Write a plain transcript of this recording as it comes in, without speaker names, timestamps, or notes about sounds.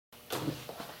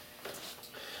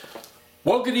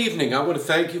Well, good evening. I want to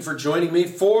thank you for joining me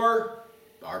for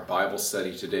our Bible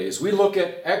study today as we look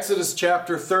at Exodus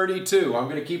chapter 32. I'm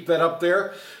going to keep that up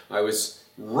there. I was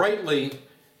rightly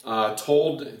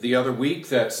told the other week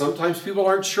that sometimes people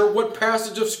aren't sure what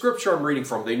passage of Scripture I'm reading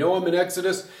from. They know I'm in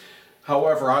Exodus.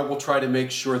 However, I will try to make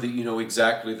sure that you know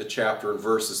exactly the chapter and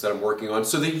verses that I'm working on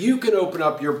so that you can open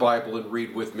up your Bible and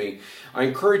read with me. I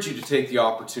encourage you to take the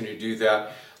opportunity to do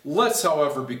that. Let's,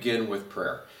 however, begin with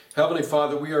prayer. Heavenly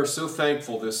Father, we are so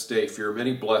thankful this day for your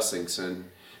many blessings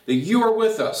and that you are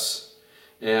with us.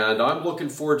 And I'm looking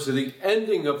forward to the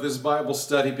ending of this Bible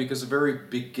study because the very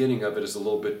beginning of it is a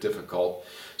little bit difficult.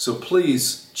 So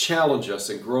please challenge us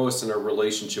and grow us in our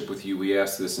relationship with you. We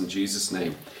ask this in Jesus'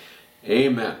 name.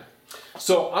 Amen.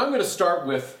 So I'm going to start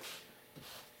with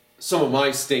some of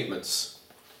my statements,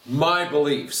 my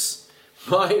beliefs,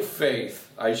 my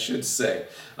faith, I should say,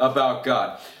 about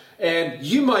God. And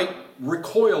you might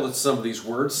recoil at some of these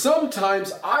words.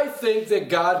 Sometimes I think that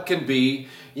God can be,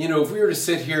 if we were to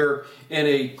sit here in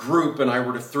a group and I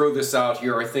were to throw this out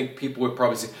here, I think people would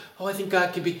probably say, oh, I think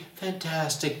God can be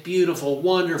fantastic, beautiful,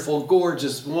 wonderful,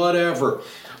 gorgeous, whatever.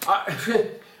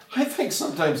 I think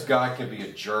sometimes God can be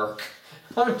a jerk.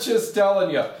 I'm just telling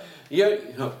you.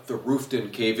 The roof didn't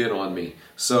cave in on me.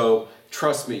 So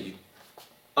trust me,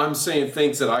 I'm saying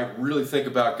things that I really think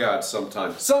about God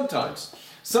sometimes.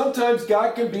 Sometimes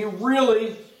God can be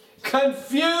really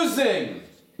confusing.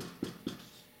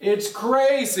 It's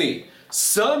crazy.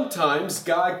 Sometimes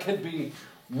God can be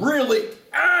really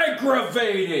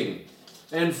aggravating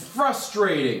and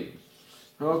frustrating.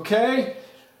 Okay?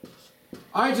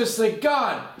 I just think,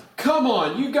 God, come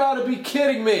on, you got to be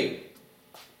kidding me.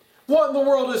 What in the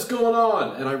world is going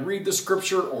on? And I read the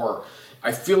scripture or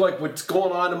I feel like what's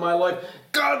going on in my life,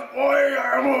 God,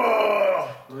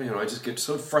 I just get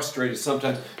so frustrated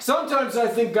sometimes. Sometimes I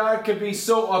think God can be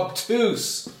so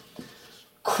obtuse,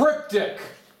 cryptic.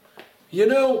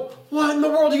 What in the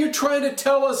world are you trying to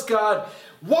tell us, God?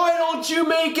 Why don't you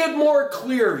make it more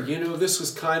clear? This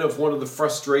was kind of one of the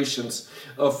frustrations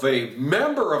of a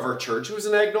member of our church who was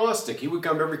an agnostic. He would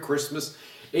come every Christmas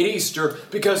and Easter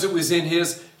because it was in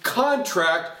his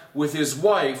contract with his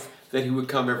wife that he would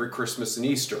come every Christmas and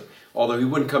Easter, although he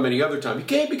wouldn't come any other time. He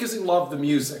came because he loved the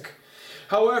music.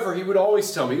 However, he would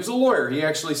always tell me, he was a lawyer, he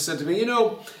actually said to me,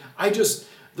 the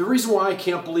reason why I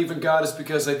can't believe in God is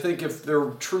because I think if there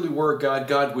truly were a God,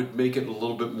 God would make it a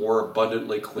little bit more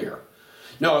abundantly clear.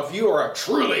 Now, if you are a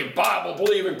truly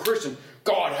Bible-believing Christian,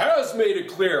 God has made it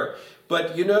clear.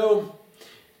 But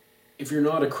if you're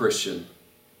not a Christian,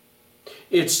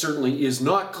 it certainly is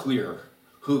not clear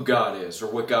who God is or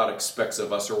what God expects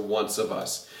of us or wants of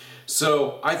us.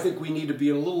 So I think we need to be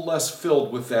a little less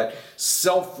filled with that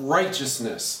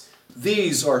self-righteousness.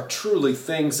 These are truly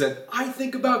things that I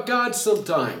think about God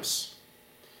sometimes.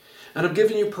 And I'm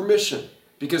giving you permission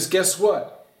because guess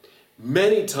what?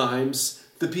 Many times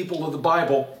the people of the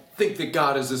Bible think that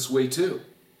God is this way too.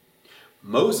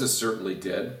 Moses certainly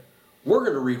did. We're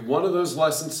going to read one of those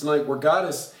lessons tonight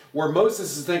where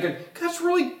Moses is thinking,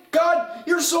 God,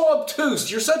 you're so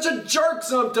obtuse. You're such a jerk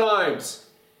sometimes.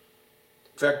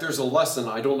 In fact, there's a lesson,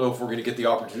 I don't know if we're going to get the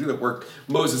opportunity, where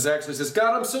Moses actually says,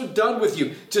 God, I'm so done with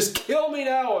you. Just kill me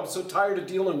now. I'm so tired of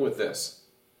dealing with this.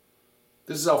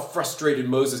 This is how frustrated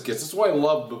Moses gets. That's why I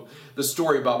love the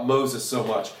story about Moses so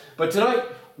much. But tonight,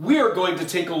 we are going to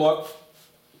take a look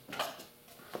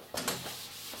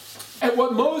at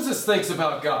what Moses thinks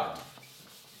about God.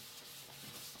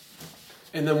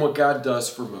 And then what God does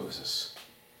for Moses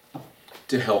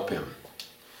to help him.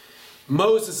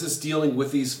 Moses is dealing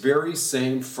with these very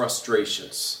same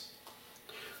frustrations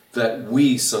that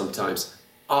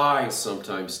I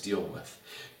sometimes deal with.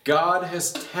 God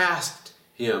has tasked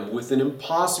him with an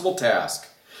impossible task,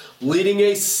 leading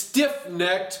a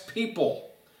stiff-necked people.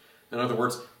 In other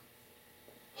words,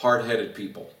 hard-headed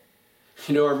people.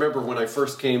 I remember when I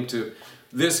first came to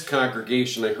this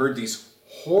congregation, I heard these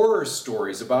horror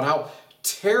stories about how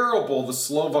terrible the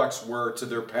Slovaks were to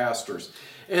their pastors.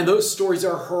 And those stories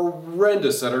are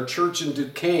horrendous at our church in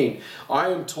Duquesne. I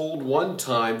am told one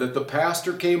time that the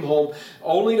pastor came home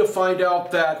only to find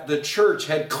out that the church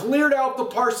had cleared out the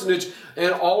parsonage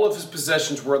and all of his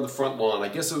possessions were on the front lawn. I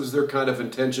guess it was their kind of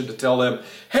intention to tell them,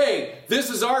 hey,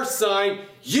 this is our sign.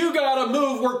 You gotta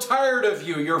move. We're tired of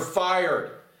you. You're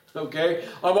fired. Okay?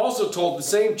 I'm also told the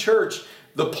same church,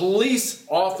 the police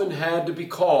often had to be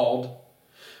called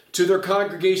to their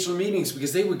congregational meetings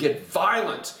because they would get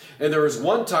violent. And there was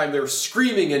one time they were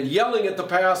screaming and yelling at the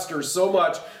pastor so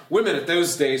much. Women at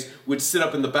those days would sit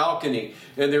up in the balcony,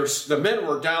 and the men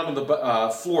were down on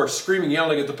the floor screaming,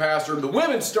 yelling at the pastor, and the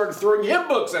women started throwing hymn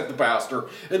books at the pastor,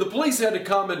 and the police had to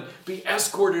come and be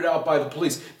escorted out by the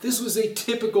police. This was a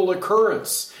typical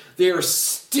occurrence. They are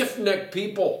stiff-necked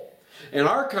people. In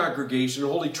our congregation,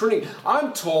 Holy Trinity,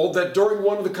 I'm told that during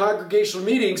one of the congregational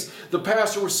meetings, the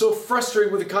pastor was so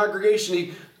frustrated with the congregation,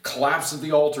 he collapsed at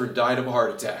the altar and died of a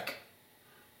heart attack.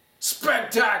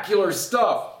 Spectacular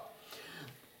stuff.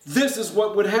 This is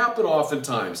what would happen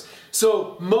oftentimes.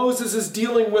 So Moses is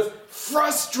dealing with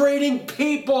frustrating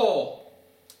people,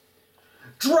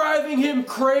 driving him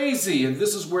crazy. And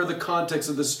this is where the context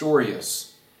of the story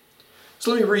is.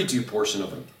 So let me read to you a portion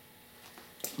of it.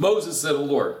 Moses said to the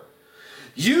Lord,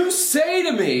 "You say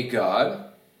to me,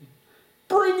 God,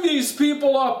 bring these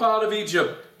people up out of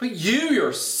Egypt, but you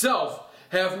yourself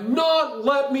have not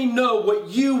let me know what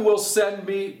you will send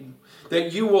me,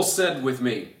 that you will send with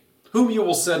me, whom you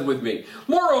will send with me.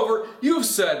 Moreover, you've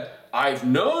said, I've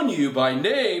known you by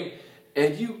name,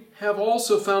 and you have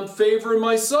also found favor in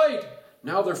my sight.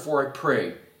 Now therefore I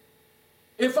pray,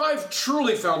 if I've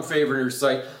truly found favor in your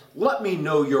sight, let me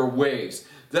know your ways,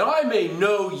 that I may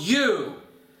know you,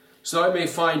 so I may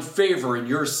find favor in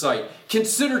your sight.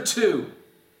 Consider too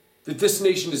that this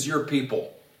nation is your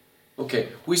people." Okay,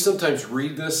 we sometimes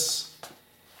read this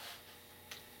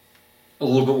a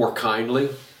little bit more kindly.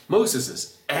 Moses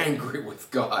is angry with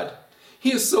God.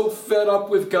 He is so fed up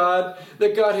with God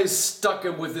that God has stuck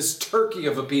him with this turkey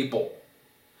of a people.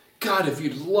 God, if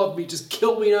you'd love me, just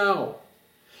kill me now.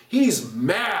 He's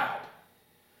mad.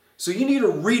 So you need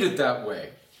to read it that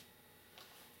way.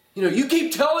 You know, you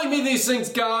keep telling me these things,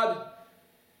 God,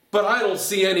 but I don't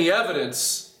see any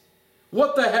evidence.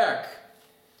 What the heck?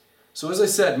 So as I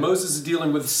said, Moses is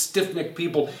dealing with stiff-necked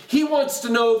people. He wants to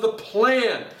know the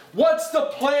plan. What's the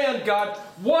plan, God?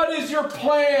 What is your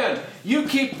plan?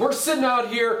 We're sitting out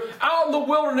here, out in the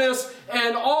wilderness,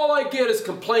 and all I get is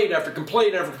complaint after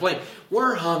complaint after complaint.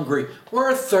 We're hungry.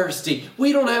 We're thirsty.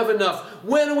 We don't have enough.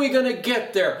 When are we going to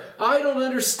get there? I don't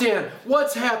understand.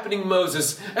 What's happening,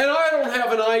 Moses? And I don't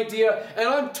have an idea, and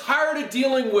I'm tired of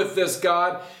dealing with this,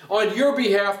 God, on your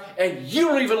behalf, and you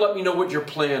don't even let me know what your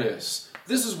plan is.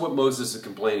 This is what Moses is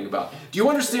complaining about. Do you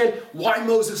understand why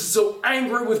Moses is so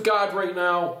angry with God right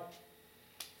now?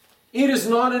 It is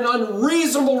not an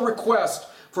unreasonable request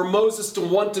for Moses to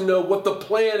want to know what the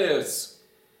plan is.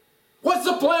 What's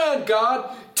the plan,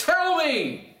 God? Tell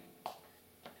me!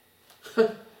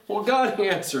 Well, God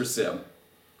answers him.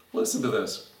 Listen to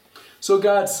this. So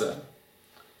God said,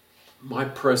 "My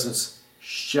presence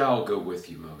shall go with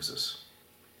you, Moses.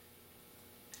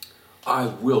 I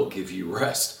will give you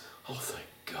rest." Oh, thank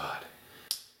God.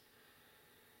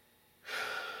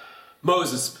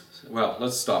 Moses, well,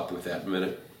 let's stop with that a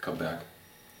minute. Come back.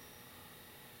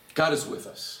 God is with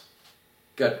us.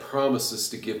 God promises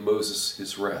to give Moses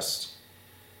his rest.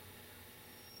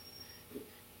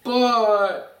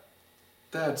 But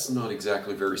that's not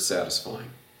exactly very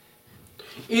satisfying.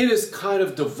 It is kind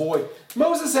of devoid.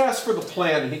 Moses asked for the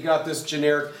plan, and he got this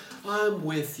generic, "I'm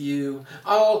with you,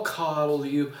 I'll coddle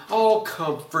you, I'll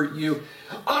comfort you."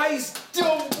 I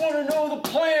still want to know the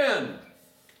plan.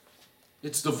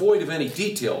 It's devoid of any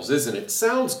details, isn't it?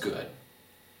 Sounds good.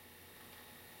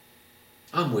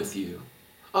 I'm with you.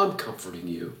 I'm comforting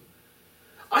you.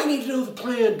 I need to know the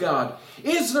plan, God.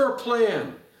 Is there a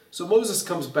plan? So Moses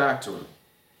comes back to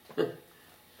him.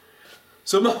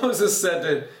 So Moses said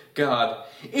to God,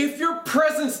 "If your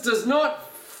presence does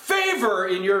not favor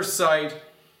in your sight,"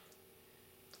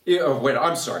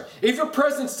 if your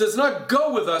presence does not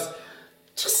go with us,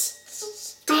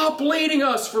 just stop leading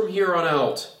us from here on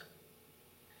out.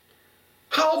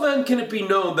 How then can it be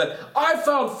known that I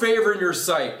found favor in your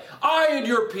sight, I and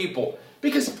your people?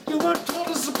 Because you haven't told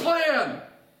us the plan.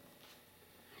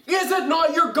 Is it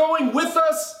not you're going with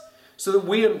us so that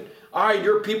we and I and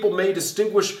your people may be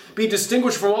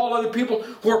distinguished from all other people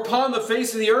who are upon the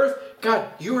face of the earth? God,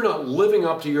 you are not living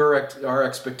up to our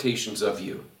expectations of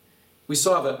you. We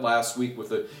saw that last week with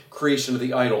the creation of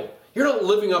the idol. You're not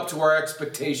living up to our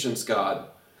expectations, God.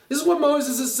 This is what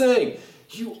Moses is saying.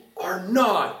 You are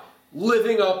not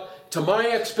living up to my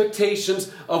expectations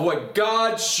of what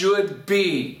God should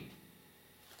be.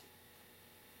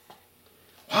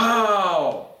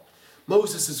 Wow.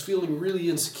 Moses is feeling really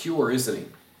insecure, isn't he?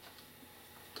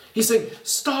 He's saying,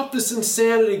 stop this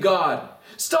insanity, God.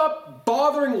 Stop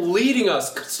bothering leading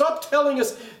us. Stop telling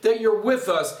us that you're with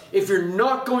us if you're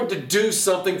not going to do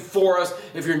something for us,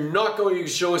 if you're not going to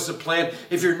show us a plan,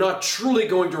 if you're not truly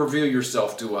going to reveal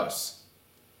yourself to us.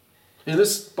 And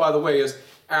this, by the way, is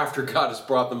after God has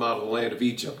brought them out of the land of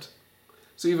Egypt.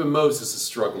 So even Moses is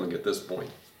struggling at this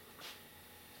point.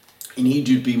 I need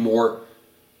you to be more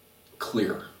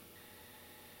clear.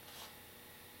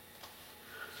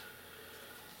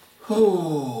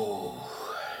 Oh.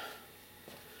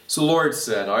 So the Lord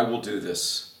said, I will do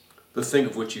this, the thing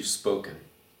of which you've spoken.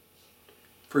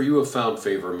 For you have found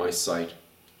favor in my sight.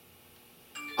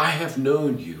 I have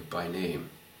known you by name.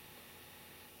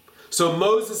 So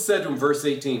Moses said to him, verse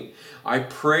 18, I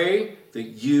pray that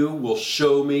you will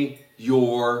show me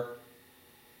your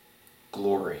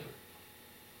glory.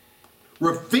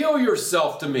 Reveal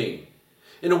yourself to me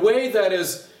in a way that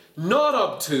is not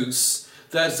obtuse,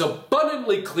 that is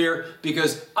abundantly clear,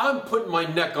 because I'm putting my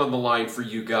neck on the line for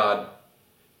you, God.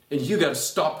 And you got to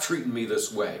stop treating me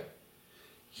this way.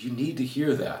 You need to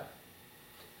hear that.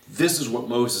 This is what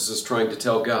Moses is trying to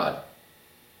tell God.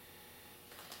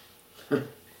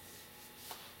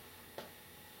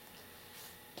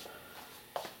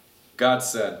 God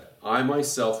said, I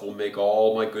myself will make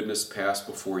all my goodness pass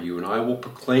before you, and I will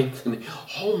proclaim the name.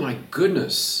 Oh my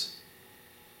goodness.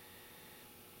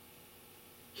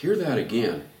 Hear that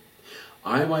again.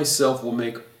 I myself will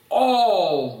make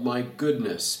all my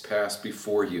goodness pass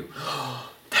before you.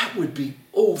 That would be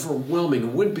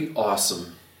overwhelming. Wouldn't it be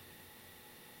awesome?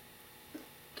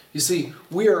 You see,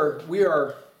 we're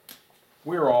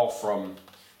all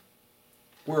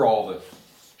the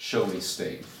show me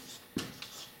state.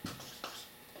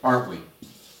 Aren't we?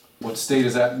 What state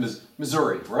is that?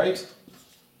 Missouri, right?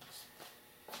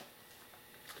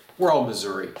 We're all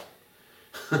Missouri.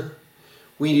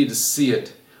 We need to see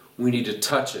it. We need to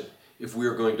touch it if we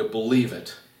are going to believe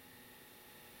it.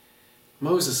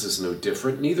 Moses is no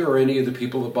different. Neither are any of the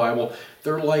people of the Bible.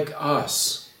 They're like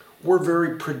us. We're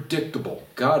very predictable.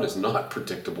 God is not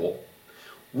predictable.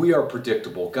 We are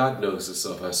predictable. God knows this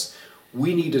of us.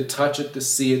 We need to touch it, to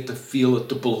see it, to feel it,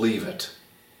 to believe it.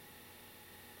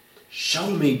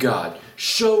 Show me, God.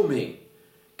 Show me.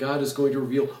 God is going to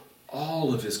reveal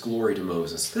all of his glory to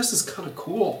Moses. This is kind of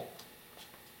cool.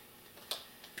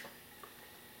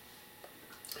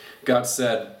 God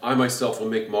said, I myself will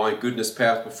make my goodness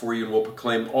pass before you and will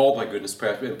proclaim all my goodness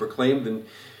pass and proclaim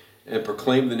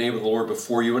the name of the Lord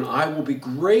before you, and I will be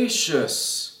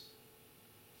gracious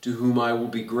to whom I will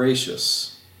be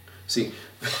gracious. See,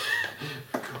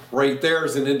 right there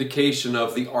is an indication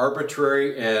of the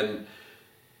arbitrary and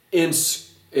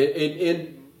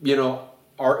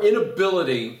our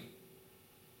inability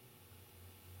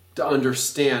to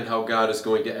understand how God is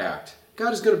going to act.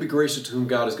 God is going to be gracious to whom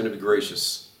God is going to be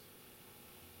gracious.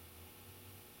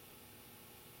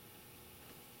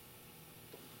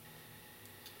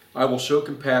 I will show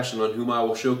compassion on whom I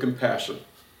will show compassion.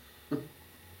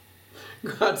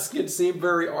 God can seem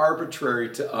very arbitrary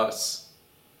to us.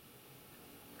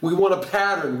 We want a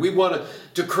pattern. We want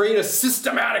to create a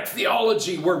systematic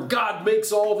theology where God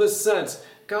makes all this sense.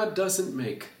 God doesn't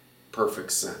make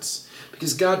perfect sense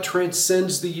because God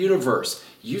transcends the universe.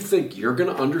 You think you're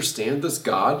going to understand this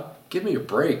God? Give me a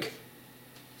break.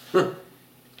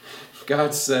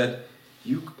 God said,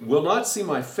 you will not see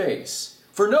my face,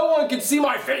 for no one can see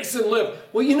my face and live.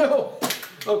 Well,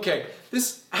 okay,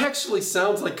 this actually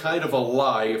sounds like kind of a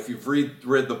lie if you've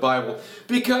read the Bible,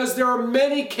 because there are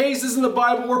many cases in the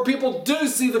Bible where people do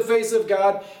see the face of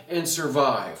God and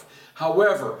survive.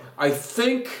 However, I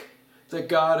think that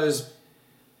God is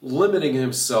limiting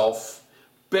himself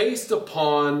based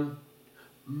upon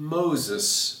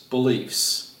Moses'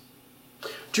 beliefs.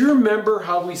 Do you remember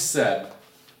how we said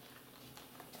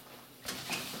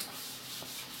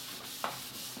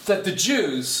that the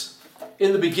Jews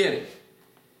in the beginning,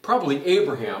 probably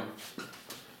Abraham,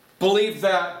 believed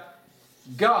that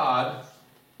God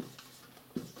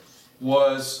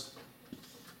was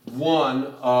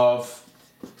one of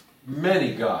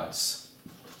many gods.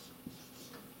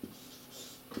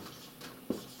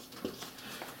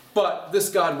 But this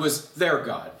God was their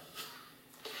God.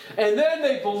 And then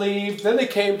they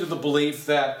came to the belief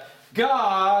that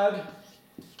God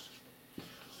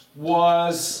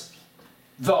was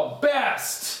the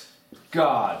best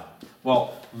God.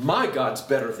 Well, my God's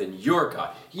better than your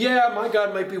God. Yeah, my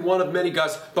God might be one of many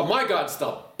gods, but my God's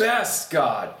the best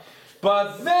God.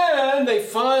 But then they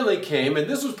finally came, and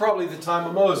this was probably the time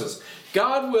of Moses.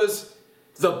 God was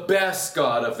the best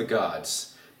God of the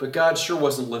gods. But God sure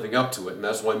wasn't living up to it, and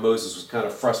that's why Moses was kind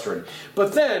of frustrated.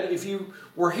 But then, if you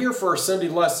were here for our Sunday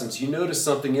lessons, you notice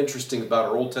something interesting about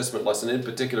our Old Testament lesson, in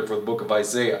particular for the book of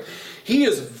Isaiah. He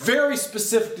is very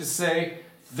specific to say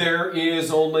there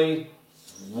is only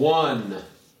one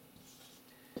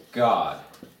God.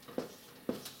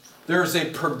 There's a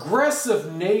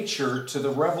progressive nature to the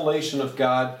revelation of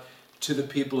God to the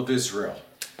people of Israel.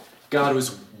 God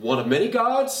was one of many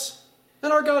gods,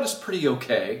 and our God is pretty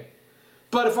okay.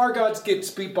 But if our God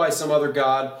gets beat by some other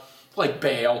god, like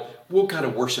Baal, we'll kind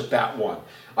of worship that one.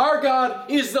 Our God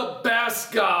is the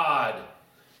best God.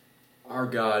 Our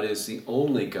God is the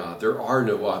only God. There are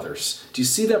no others. Do you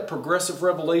see that progressive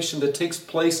revelation that takes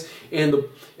place in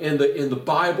the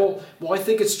Bible? Well, I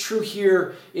think it's true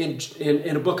here in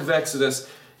the book of Exodus.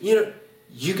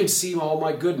 You can see all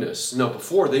my goodness. No,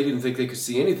 before they didn't think they could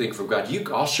see anything from God.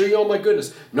 I'll show you all my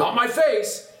goodness. Not my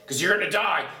face, because you're going to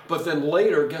die. But then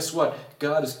later, guess what?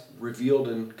 God is revealed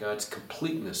in God's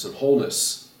completeness and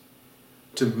wholeness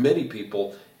to many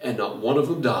people, and not one of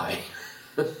them die.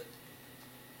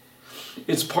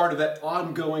 It's part of that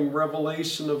ongoing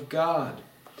revelation of God.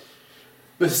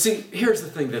 But see, here's the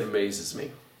thing that amazes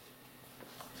me.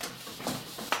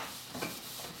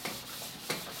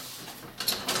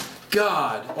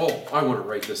 God, I want to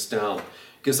write this down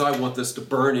because I want this to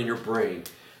burn in your brain.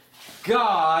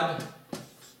 God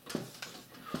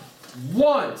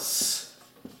wants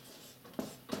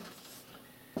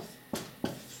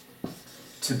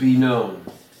to be known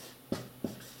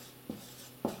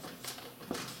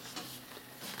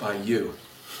by you,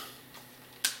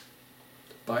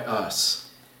 by us.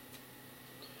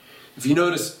 If you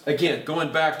notice, again,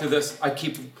 going back to this, I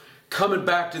keep coming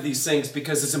back to these things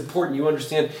because it's important you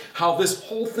understand how this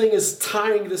whole thing is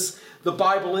tying the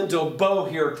Bible into a bow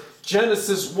here.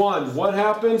 Genesis 1, what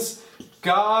happens?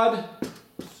 God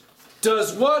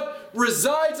does what?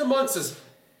 Resides amongst us.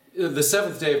 The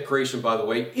seventh day of creation, by the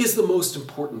way, is the most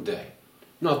important day,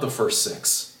 not the first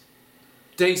 6.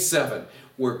 Day 7,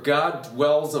 where God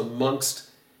dwells amongst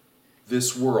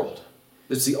this world.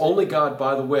 It's the only God,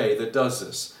 by the way, that does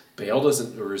this. Baal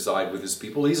doesn't reside with his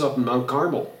people. He's up in Mount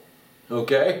Carmel.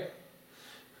 Okay?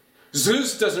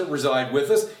 Zeus doesn't reside with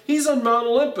us. He's on Mount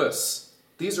Olympus.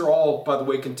 These are all, by the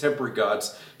way, contemporary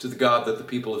gods to the God that the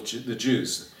people of the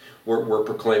Jews were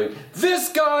proclaiming. This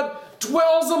God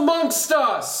dwells amongst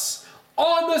us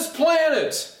on this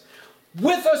planet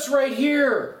with us right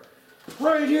here.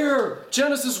 Right here.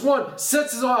 Genesis 1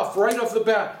 sets us off right off the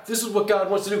bat. This is what God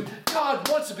wants to do. God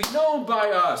wants to be known by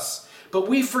us. But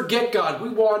we forget God. We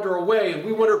wander away and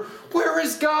we wonder, where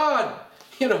is God?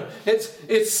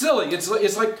 It's silly. It's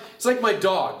like my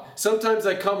dog. Sometimes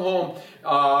I come home,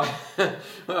 I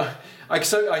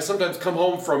sometimes come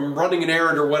home from running an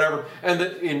errand or whatever,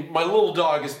 and my little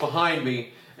dog is behind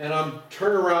me, and I'm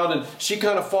turning around, and she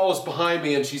kind of follows behind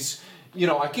me, and she's,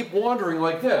 I keep wandering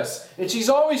like this, and she's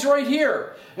always right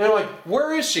here. And I'm like,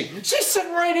 where is she? She's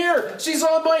sitting right here. She's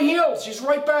on my heels. She's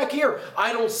right back here.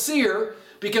 I don't see her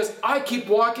because I keep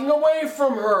walking away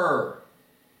from her.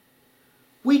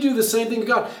 We do the same thing to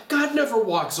God. God never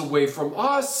walks away from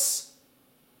us.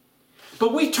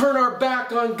 But we turn our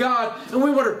back on God and we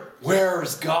wonder,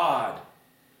 where's God?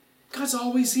 God's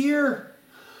always here.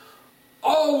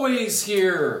 Always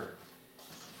here.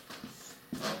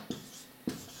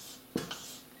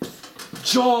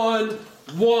 John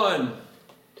 1.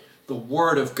 The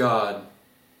Word of God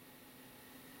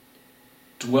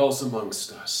dwells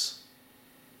amongst us.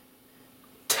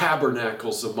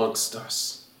 Tabernacles amongst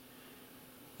us.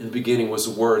 In the beginning was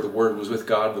the Word was with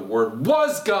God, the Word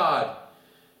was God.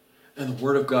 And the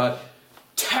Word of God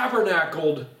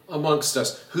tabernacled amongst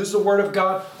us. Who's the Word of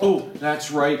God? Oh, that's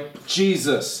right,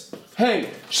 Jesus. Hey,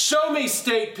 show me,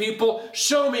 state people.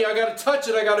 Show me. I got to touch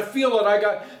it. I got to feel it. I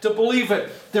got to believe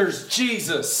it. There's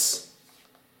Jesus.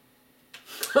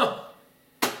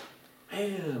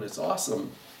 Man, it's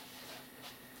awesome.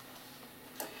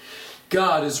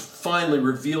 God is finally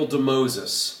revealed to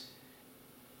Moses.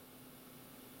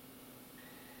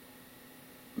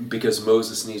 Because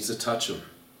Moses needs to touch him,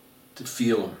 to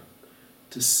feel him,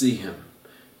 to see him,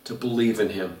 to believe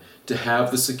in him, to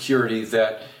have the security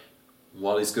that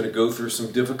while he's going to go through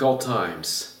some difficult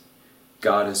times,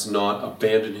 God has not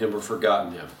abandoned him or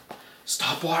forgotten him.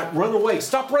 Stop, run away,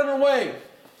 stop running away.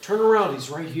 Turn around, he's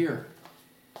right here.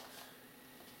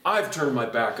 I've turned my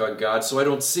back on God so I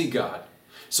don't see God.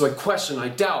 So I question, I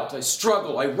doubt, I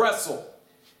struggle, I wrestle.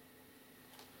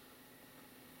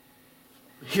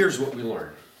 Here's what we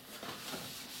learn.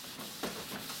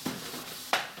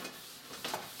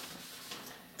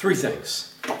 Three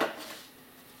things.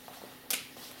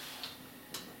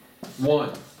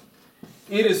 1,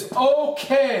 it is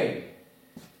okay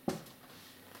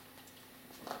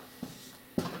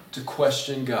to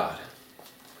question God.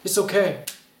 It's okay.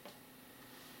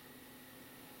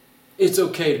 It's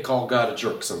okay to call God a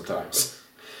jerk sometimes.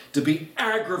 To be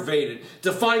aggravated.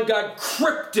 To find God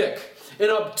cryptic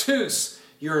and obtuse.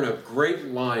 You're in a great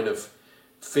line of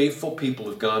faithful people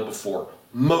who've gone before.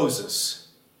 Moses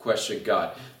questioned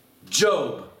God.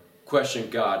 Job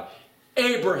questioned God.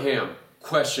 Abraham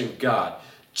questioned God.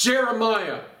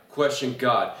 Jeremiah questioned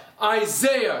God.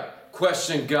 Isaiah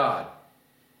questioned God.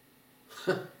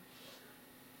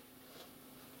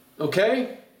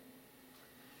 Okay?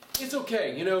 It's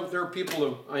okay. You know, there are people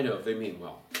who, I know, they mean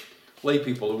well. Lay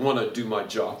people who want to do my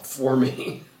job for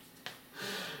me.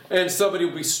 And somebody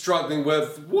will be struggling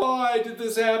with, why did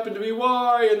this happen to me?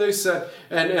 Why? And they said,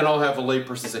 and I'll have a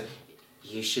layperson say,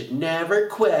 you should never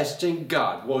question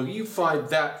God. Well, you find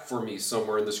that for me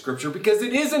somewhere in the scripture because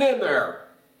it isn't in there.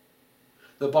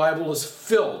 The Bible is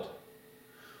filled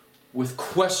with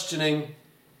questioning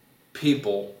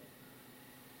people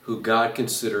who God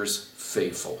considers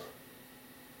faithful.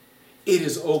 It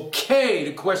is okay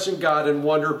to question God and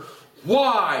wonder,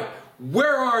 why?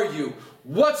 Where are you?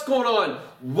 What's going on?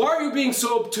 Why are you being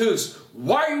so obtuse?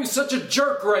 Why are you such a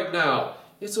jerk right now?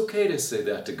 It's okay to say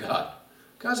that to God.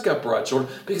 God's got broad shoulders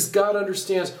because God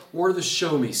understands we're the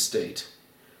show me state.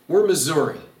 We're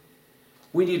Missouri.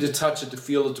 We need to touch it, to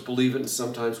feel it, to believe it, and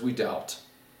sometimes we doubt.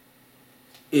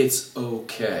 It's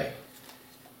okay.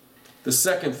 The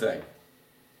second thing.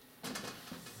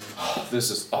 Oh,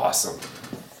 this is awesome.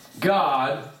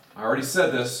 God, I already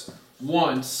said this,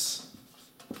 wants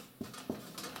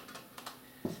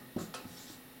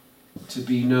to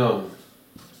be known.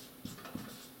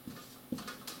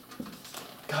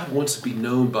 God wants to be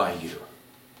known by you.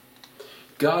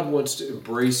 God wants to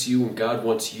embrace you, and God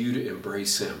wants you to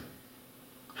embrace Him.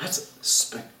 That's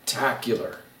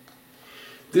spectacular.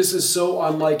 This is so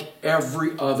unlike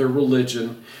every other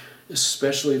religion,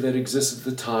 especially that existed at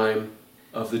the time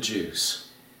of the Jews.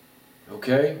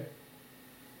 Okay?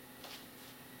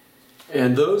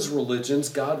 And those religions,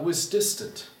 God was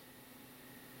distant.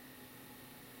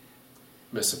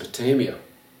 Mesopotamia,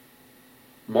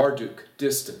 Marduk,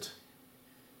 distant.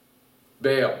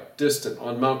 Baal, distant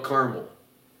on Mount Carmel.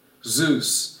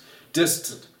 Zeus,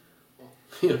 distant.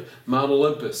 Mount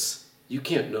Olympus. You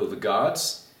can't know the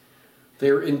gods. They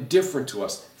are indifferent to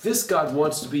us. This God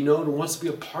wants to be known and wants to be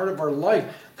a part of our life.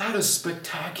 That is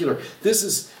spectacular. This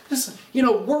is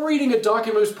we're reading a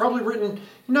document that was probably written,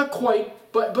 not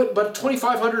quite, but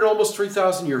 2,500, almost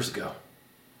 3,000 years ago.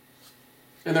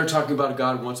 And they're talking about a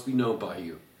God who wants to be known by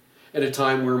you at a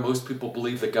time where most people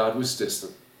believe that God was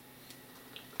distant.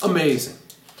 Amazing.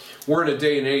 We're in a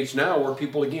day and age now where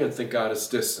people again think God is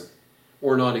distant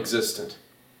or non-existent.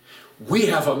 We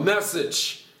have a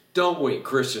message, don't we,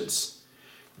 Christians?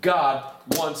 God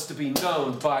wants to be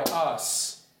known by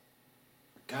us.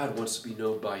 God wants to be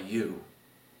known by you.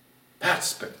 That's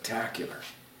spectacular.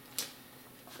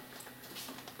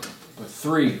 But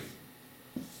 3,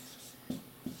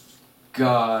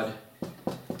 God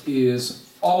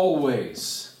is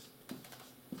always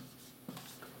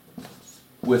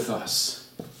with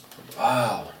us.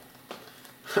 Wow.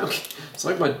 Okay. It's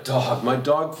like my dog. My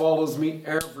dog follows me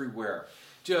everywhere.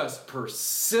 Just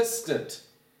persistent.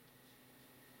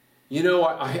 You know,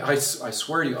 I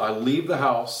swear to you, I leave the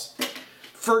house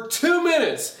for 2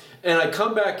 minutes and I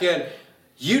come back in.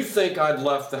 You'd think I'd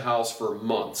left the house for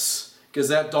months because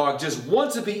that dog just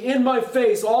wants to be in my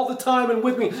face all the time and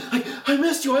with me. I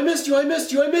missed you, I missed you, I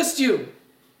missed you, I missed you.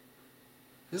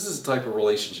 This is the type of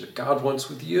relationship God wants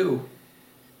with you.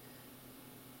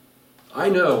 I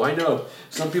know.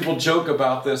 Some people joke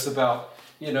about this, about,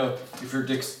 if you're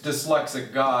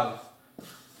dyslexic, God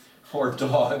or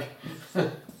dog.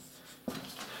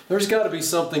 There's got to be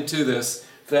something to this,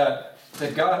 that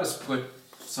God has put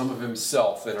some of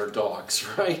Himself in our dogs,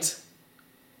 right?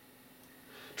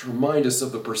 To remind us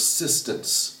of the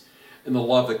persistence and the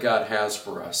love that God has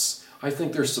for us. I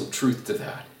think there's some truth to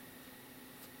that.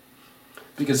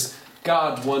 Because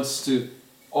God wants to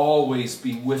always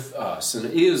be with us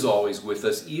and is always with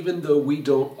us, even though we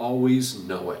don't always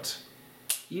know it.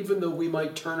 Even though we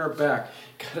might turn our back,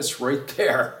 God is right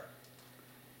there.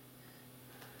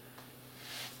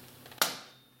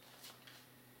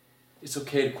 It's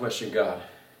okay to question God.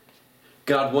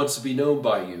 God wants to be known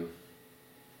by you.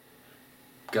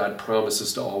 God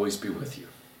promises to always be with you.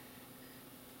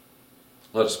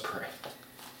 Let us pray.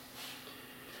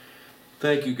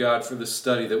 Thank you, God, for this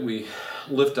study that we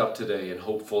lift up today, and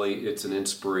hopefully it's an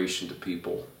inspiration to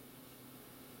people.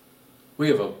 We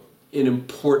have an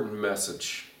important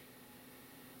message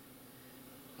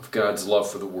of God's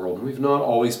love for the world, and we've not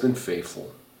always been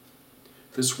faithful.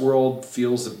 This world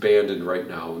feels abandoned right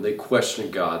now, and they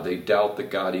question God. They doubt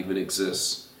that God even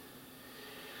exists.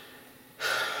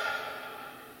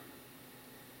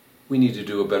 We need to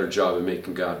do a better job of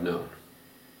making God known.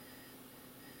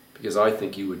 Because I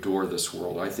think you adore this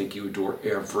world. I think you adore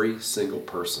every single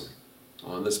person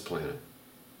on this planet.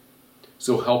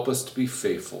 So help us to be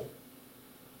faithful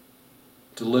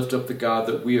to lift up the God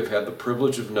that we have had the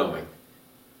privilege of knowing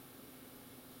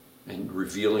and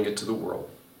revealing it to the world.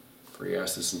 For we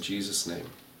ask this in Jesus' name.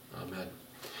 Amen.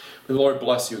 May the Lord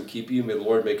bless you and keep you. May the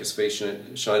Lord make his face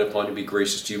shine upon you and be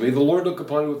gracious to you. May the Lord look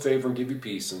upon you with favor and give you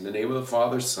peace. In the name of the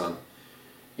Father, Son,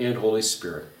 and Holy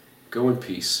Spirit. Go in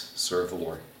peace. Serve the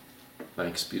Lord.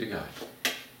 Thanks be to God.